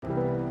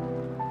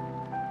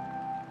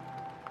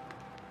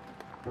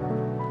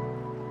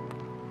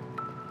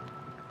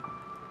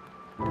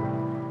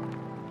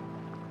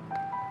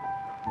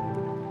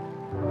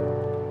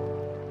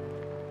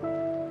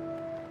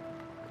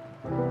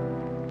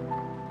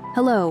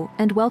Hello,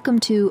 and welcome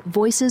to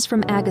Voices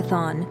from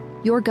Agathon,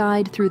 your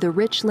guide through the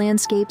rich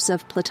landscapes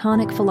of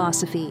Platonic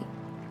philosophy.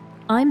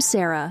 I'm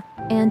Sarah,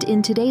 and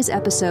in today's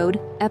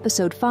episode,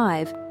 Episode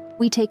 5,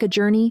 we take a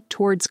journey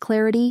towards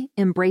clarity,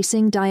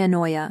 embracing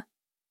dianoia.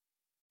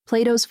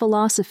 Plato's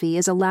philosophy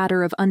is a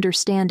ladder of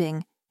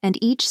understanding, and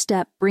each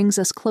step brings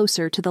us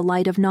closer to the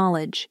light of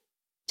knowledge.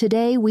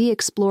 Today, we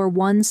explore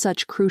one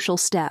such crucial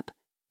step,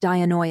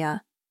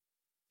 dianoia.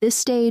 This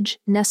stage,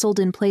 nestled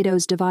in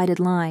Plato's divided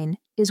line,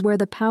 is where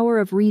the power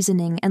of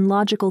reasoning and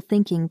logical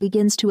thinking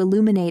begins to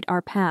illuminate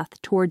our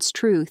path towards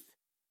truth.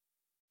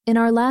 In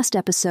our last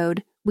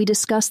episode, we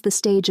discussed the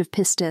stage of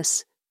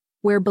pistis,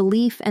 where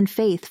belief and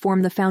faith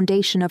form the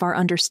foundation of our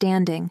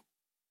understanding.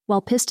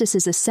 While pistis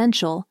is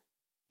essential,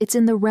 it's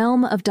in the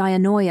realm of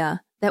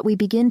dianoia that we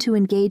begin to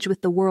engage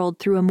with the world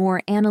through a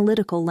more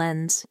analytical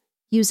lens,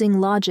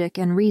 using logic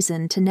and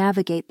reason to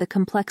navigate the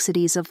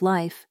complexities of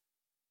life.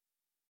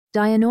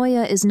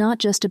 Dianoia is not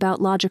just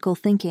about logical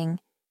thinking.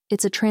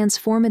 It's a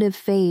transformative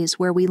phase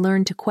where we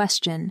learn to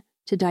question,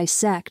 to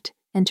dissect,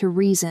 and to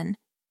reason.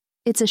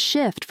 It's a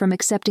shift from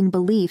accepting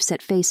beliefs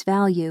at face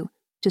value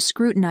to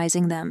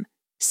scrutinizing them,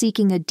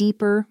 seeking a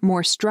deeper,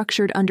 more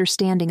structured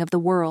understanding of the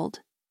world.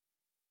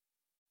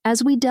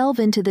 As we delve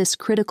into this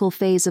critical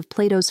phase of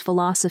Plato's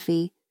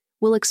philosophy,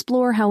 we'll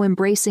explore how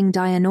embracing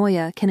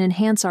dianoia can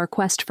enhance our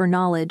quest for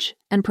knowledge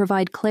and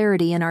provide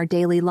clarity in our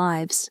daily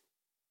lives.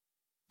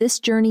 This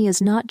journey is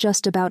not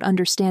just about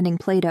understanding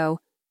Plato,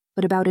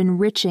 but about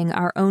enriching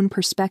our own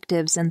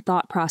perspectives and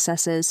thought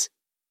processes.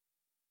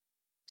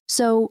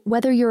 So,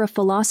 whether you're a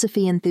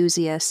philosophy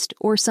enthusiast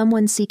or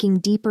someone seeking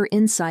deeper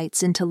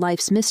insights into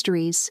life's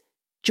mysteries,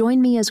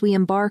 join me as we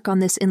embark on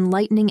this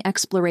enlightening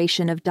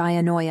exploration of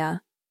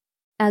dianoia.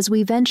 As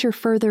we venture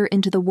further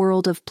into the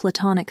world of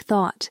Platonic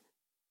thought,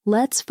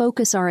 let's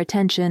focus our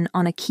attention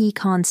on a key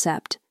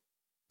concept,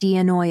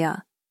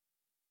 dianoia.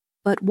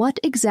 But what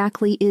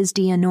exactly is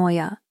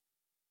dianoia?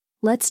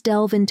 Let's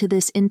delve into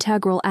this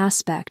integral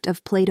aspect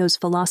of Plato's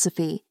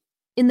philosophy.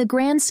 In the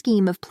grand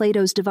scheme of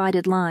Plato's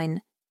divided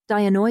line,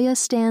 dianoia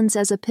stands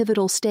as a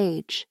pivotal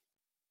stage.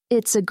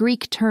 It's a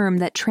Greek term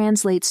that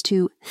translates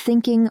to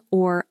thinking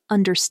or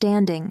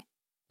understanding,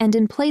 and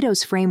in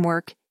Plato's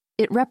framework,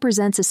 it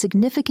represents a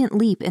significant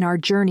leap in our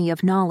journey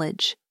of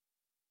knowledge.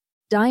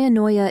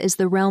 Dianoia is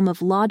the realm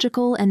of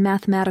logical and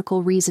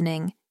mathematical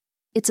reasoning.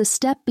 It's a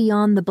step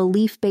beyond the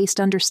belief-based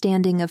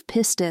understanding of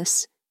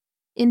pistis.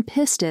 In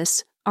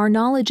pistis, our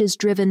knowledge is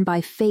driven by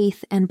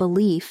faith and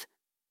belief,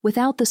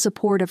 without the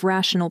support of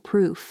rational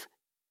proof.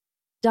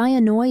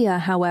 Dianoia,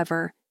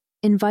 however,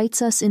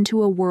 invites us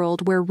into a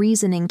world where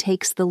reasoning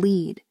takes the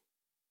lead.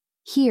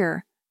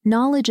 Here,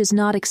 knowledge is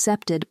not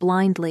accepted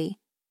blindly.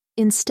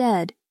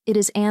 Instead, it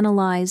is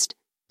analyzed,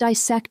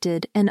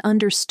 dissected, and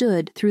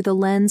understood through the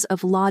lens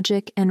of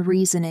logic and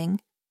reasoning.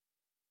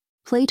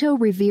 Plato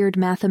revered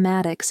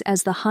mathematics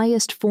as the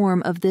highest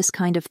form of this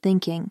kind of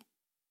thinking.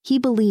 He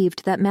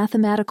believed that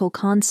mathematical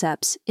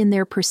concepts, in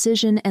their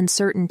precision and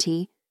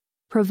certainty,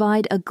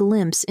 provide a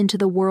glimpse into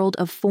the world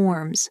of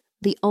forms,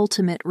 the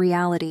ultimate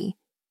reality.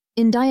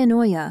 In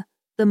dianoia,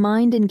 the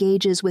mind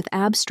engages with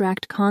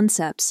abstract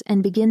concepts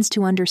and begins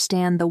to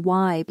understand the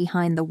why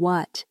behind the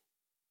what.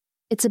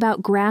 It's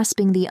about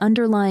grasping the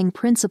underlying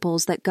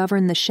principles that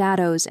govern the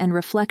shadows and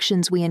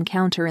reflections we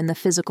encounter in the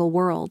physical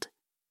world.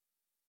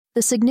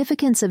 The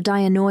significance of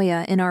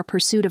dianoia in our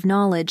pursuit of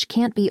knowledge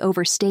can't be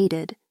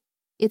overstated.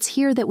 It's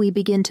here that we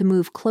begin to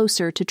move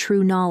closer to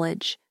true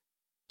knowledge,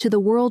 to the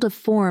world of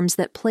forms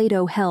that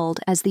Plato held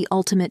as the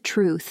ultimate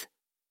truth.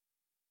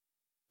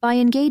 By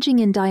engaging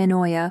in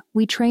dianoia,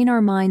 we train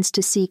our minds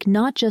to seek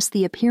not just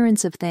the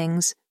appearance of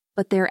things,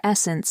 but their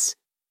essence.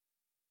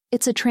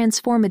 It's a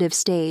transformative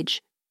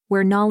stage,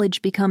 where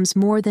knowledge becomes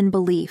more than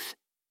belief.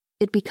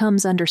 It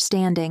becomes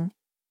understanding.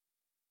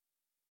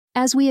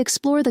 As we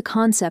explore the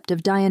concept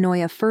of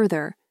dianoia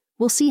further,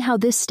 we'll see how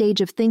this stage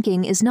of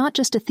thinking is not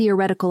just a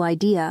theoretical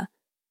idea,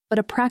 but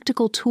a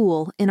practical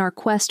tool in our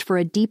quest for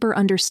a deeper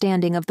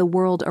understanding of the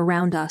world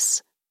around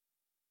us.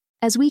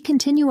 As we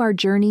continue our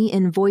journey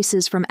in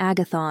Voices from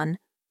Agathon,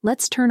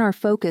 let's turn our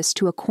focus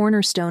to a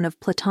cornerstone of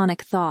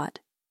Platonic thought,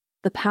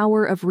 the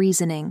power of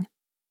reasoning.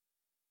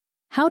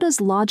 How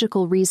does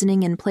logical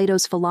reasoning in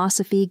Plato's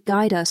philosophy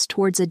guide us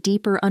towards a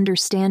deeper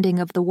understanding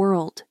of the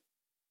world?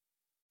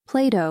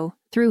 Plato,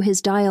 through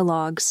his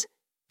dialogues,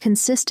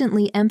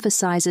 consistently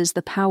emphasizes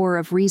the power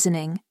of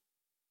reasoning.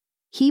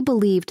 He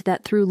believed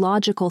that through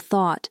logical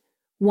thought,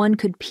 one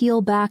could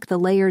peel back the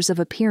layers of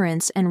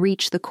appearance and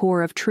reach the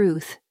core of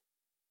truth.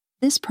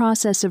 This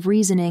process of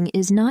reasoning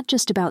is not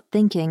just about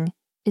thinking,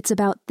 it's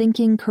about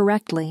thinking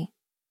correctly.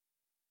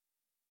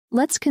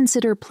 Let's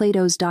consider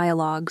Plato's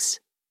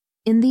dialogues.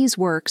 In these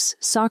works,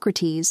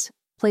 Socrates,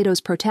 Plato's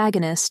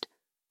protagonist,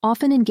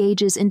 often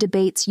engages in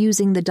debates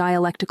using the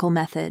dialectical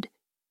method.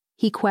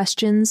 He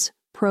questions,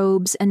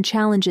 probes, and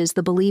challenges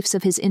the beliefs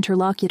of his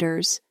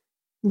interlocutors,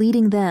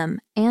 leading them,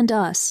 and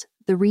us,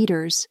 the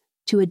readers,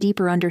 to a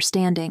deeper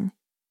understanding.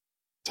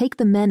 Take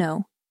the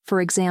Meno,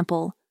 for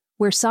example,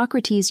 where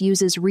Socrates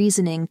uses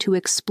reasoning to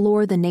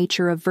explore the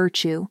nature of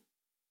virtue.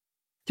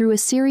 Through a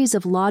series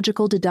of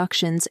logical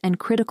deductions and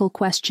critical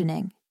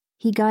questioning,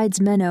 he guides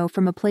Meno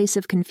from a place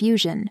of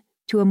confusion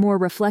to a more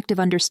reflective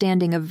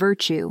understanding of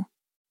virtue.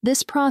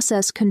 This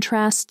process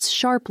contrasts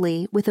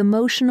sharply with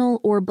emotional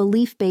or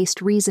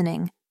belief-based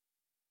reasoning.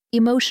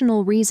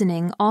 Emotional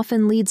reasoning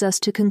often leads us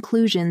to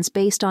conclusions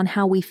based on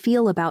how we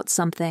feel about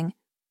something,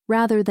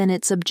 rather than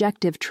its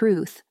objective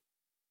truth.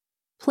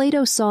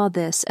 Plato saw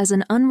this as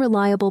an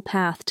unreliable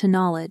path to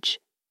knowledge.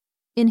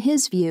 In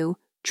his view,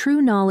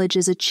 true knowledge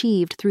is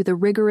achieved through the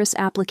rigorous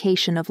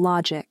application of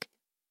logic.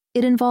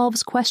 It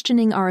involves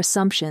questioning our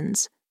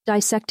assumptions,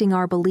 dissecting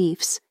our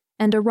beliefs,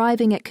 and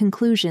arriving at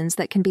conclusions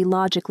that can be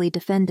logically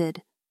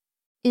defended.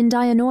 In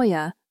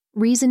Dianoia,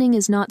 reasoning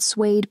is not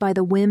swayed by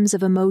the whims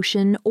of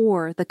emotion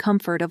or the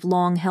comfort of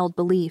long-held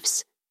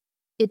beliefs.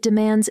 It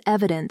demands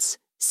evidence,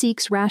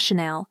 seeks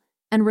rationale,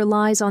 and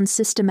relies on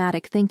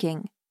systematic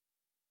thinking.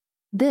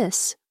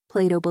 This,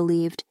 Plato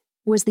believed,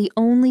 was the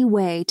only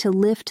way to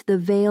lift the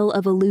veil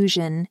of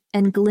illusion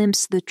and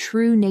glimpse the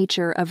true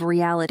nature of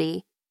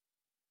reality.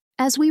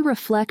 As we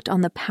reflect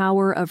on the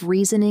power of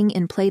reasoning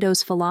in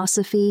Plato's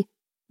philosophy,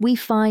 we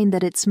find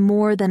that it's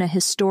more than a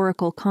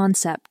historical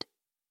concept.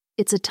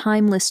 It's a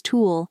timeless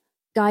tool,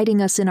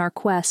 guiding us in our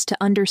quest to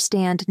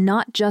understand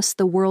not just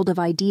the world of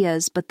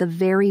ideas but the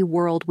very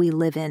world we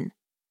live in.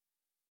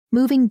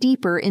 Moving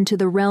deeper into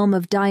the realm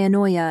of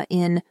Dianoia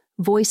in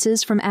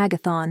Voices from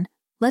Agathon,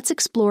 let's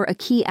explore a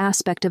key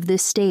aspect of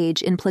this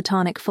stage in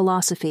Platonic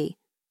philosophy,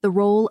 the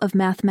role of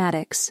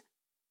mathematics.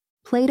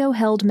 Plato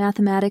held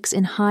mathematics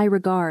in high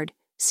regard,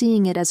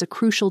 seeing it as a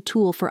crucial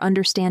tool for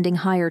understanding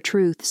higher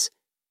truths.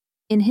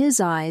 In his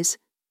eyes,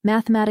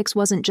 mathematics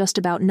wasn't just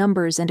about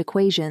numbers and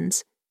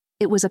equations.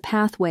 It was a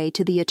pathway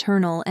to the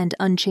eternal and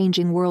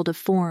unchanging world of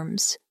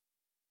forms.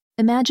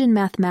 Imagine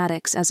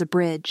mathematics as a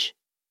bridge.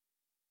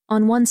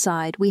 On one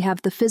side, we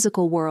have the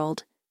physical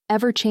world,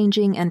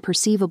 ever-changing and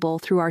perceivable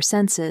through our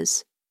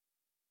senses.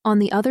 On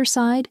the other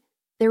side,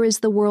 there is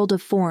the world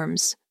of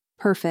forms,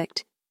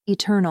 perfect,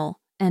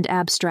 eternal, and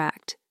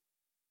abstract.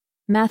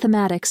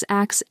 Mathematics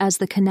acts as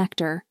the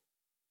connector.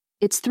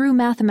 It's through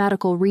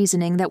mathematical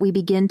reasoning that we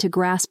begin to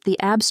grasp the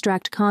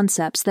abstract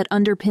concepts that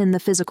underpin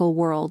the physical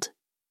world.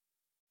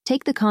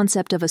 Take the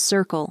concept of a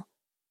circle.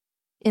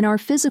 In our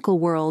physical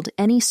world,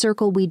 any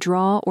circle we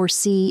draw or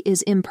see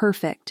is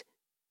imperfect,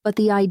 but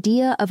the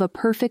idea of a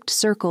perfect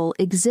circle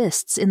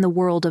exists in the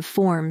world of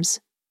forms.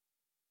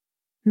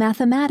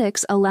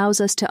 Mathematics allows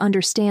us to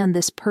understand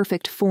this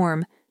perfect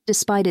form,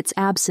 despite its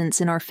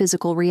absence in our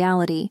physical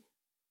reality.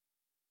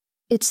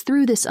 It's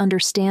through this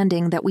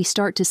understanding that we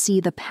start to see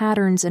the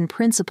patterns and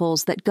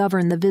principles that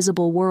govern the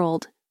visible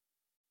world.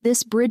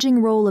 This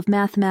bridging role of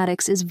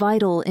mathematics is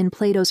vital in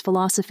Plato's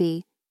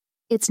philosophy.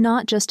 It's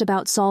not just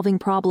about solving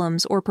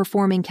problems or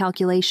performing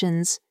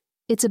calculations.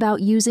 It's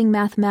about using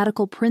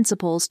mathematical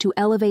principles to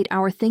elevate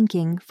our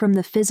thinking from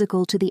the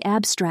physical to the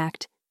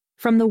abstract,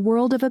 from the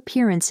world of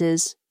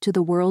appearances to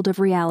the world of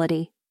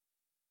reality.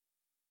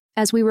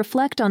 As we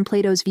reflect on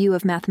Plato's view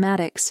of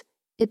mathematics,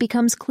 it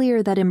becomes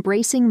clear that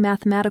embracing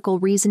mathematical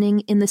reasoning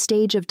in the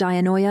stage of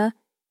Dianoia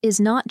is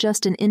not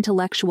just an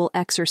intellectual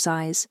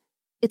exercise.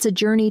 It's a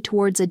journey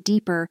towards a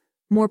deeper,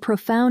 more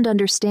profound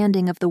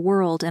understanding of the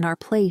world and our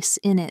place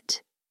in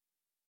it.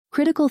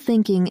 Critical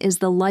thinking is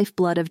the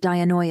lifeblood of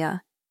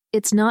Dianoia.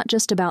 It's not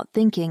just about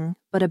thinking,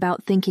 but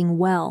about thinking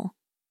well.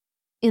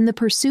 In the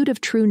pursuit of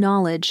true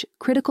knowledge,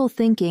 critical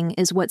thinking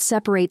is what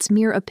separates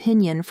mere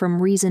opinion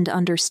from reasoned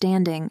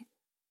understanding.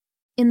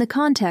 In the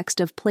context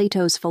of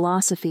Plato's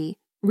philosophy,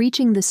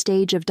 reaching the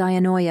stage of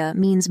Dianoia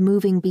means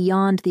moving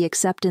beyond the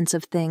acceptance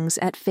of things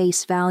at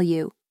face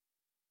value.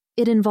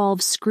 It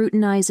involves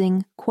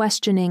scrutinizing,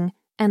 questioning,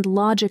 and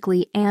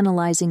logically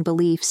analyzing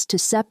beliefs to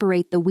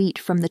separate the wheat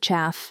from the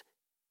chaff.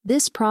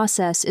 This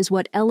process is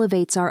what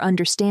elevates our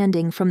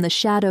understanding from the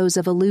shadows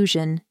of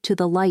illusion to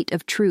the light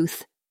of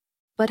truth.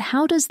 But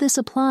how does this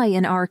apply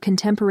in our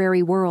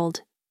contemporary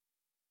world?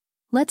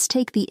 Let's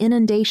take the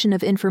inundation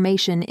of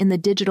information in the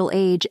digital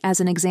age as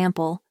an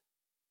example.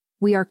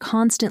 We are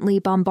constantly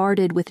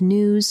bombarded with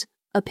news,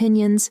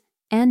 opinions,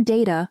 and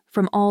data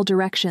from all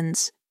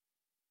directions.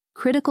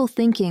 Critical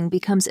thinking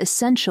becomes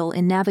essential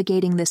in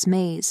navigating this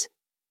maze.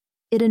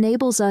 It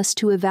enables us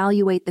to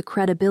evaluate the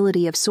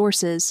credibility of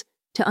sources,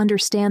 to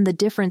understand the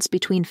difference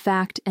between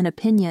fact and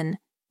opinion,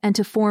 and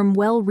to form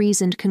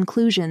well-reasoned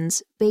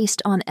conclusions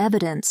based on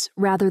evidence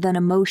rather than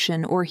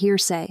emotion or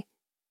hearsay.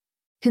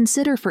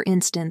 Consider, for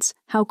instance,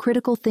 how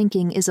critical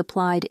thinking is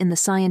applied in the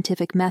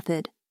scientific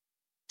method.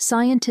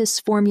 Scientists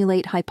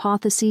formulate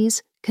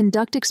hypotheses,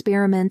 conduct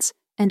experiments,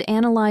 and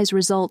analyze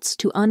results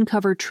to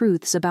uncover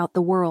truths about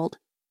the world.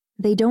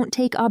 They don't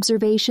take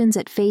observations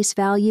at face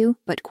value,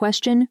 but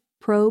question,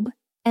 probe,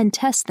 and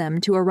test them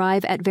to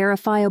arrive at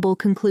verifiable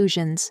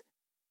conclusions.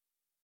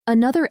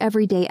 Another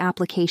everyday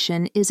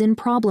application is in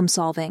problem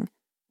solving,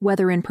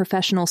 whether in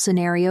professional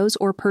scenarios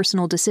or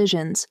personal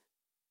decisions.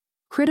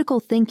 Critical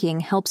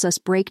thinking helps us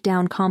break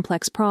down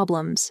complex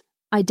problems,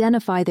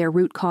 identify their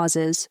root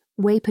causes,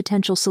 weigh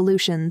potential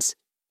solutions,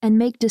 and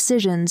make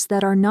decisions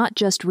that are not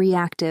just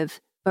reactive,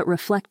 but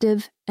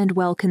reflective and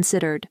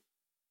well-considered.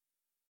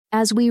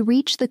 As we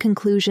reach the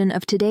conclusion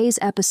of today's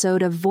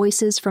episode of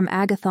Voices from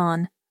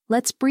Agathon,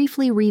 let's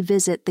briefly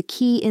revisit the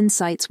key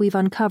insights we've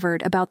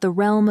uncovered about the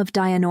realm of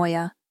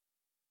dianoia.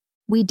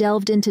 We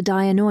delved into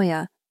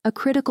dianoia, a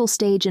critical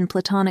stage in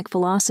Platonic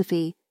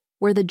philosophy,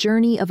 where the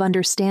journey of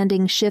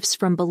understanding shifts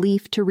from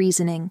belief to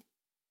reasoning.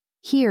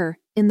 Here,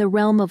 in the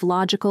realm of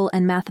logical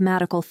and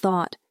mathematical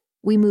thought,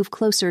 we move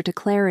closer to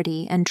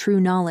clarity and true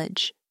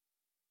knowledge.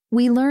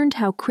 We learned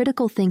how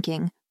critical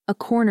thinking, a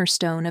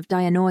cornerstone of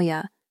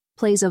dianoia,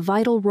 plays a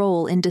vital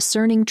role in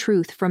discerning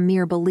truth from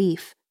mere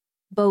belief,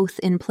 both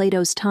in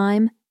Plato's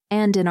time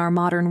and in our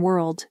modern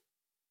world.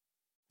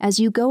 As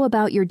you go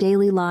about your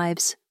daily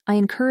lives, I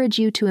encourage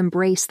you to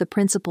embrace the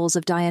principles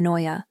of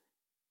dianoia.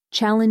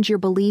 Challenge your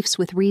beliefs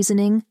with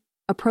reasoning,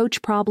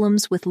 approach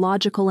problems with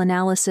logical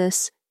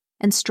analysis,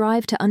 and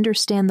strive to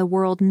understand the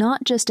world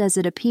not just as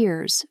it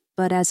appears,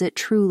 but as it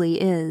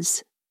truly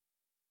is.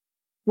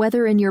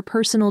 Whether in your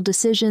personal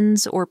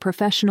decisions or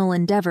professional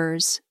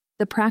endeavors,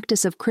 the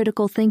practice of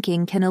critical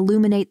thinking can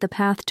illuminate the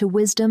path to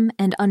wisdom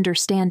and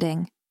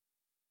understanding.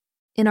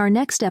 In our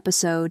next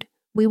episode,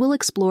 we will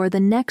explore the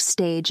next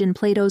stage in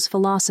Plato's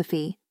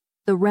philosophy,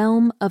 the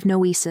realm of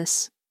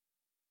noesis.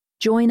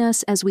 Join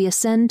us as we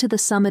ascend to the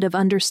summit of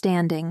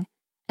understanding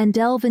and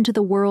delve into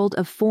the world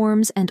of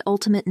forms and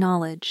ultimate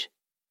knowledge.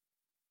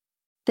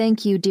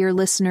 Thank you, dear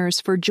listeners,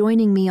 for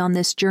joining me on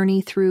this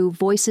journey through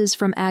Voices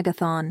from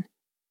Agathon.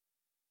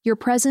 Your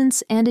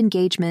presence and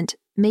engagement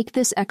make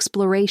this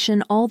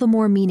exploration all the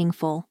more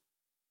meaningful.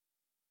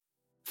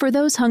 For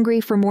those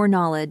hungry for more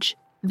knowledge,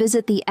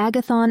 visit the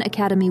Agathon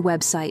Academy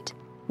website,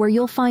 where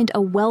you'll find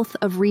a wealth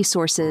of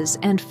resources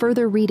and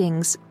further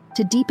readings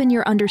to deepen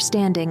your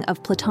understanding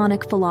of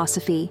Platonic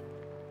philosophy.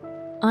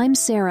 I'm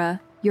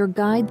Sarah, your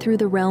guide through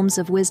the realms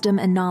of wisdom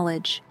and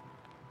knowledge.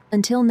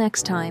 Until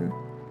next time,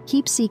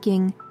 keep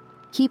seeking,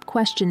 keep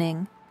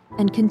questioning,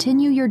 and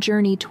continue your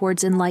journey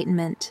towards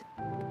enlightenment.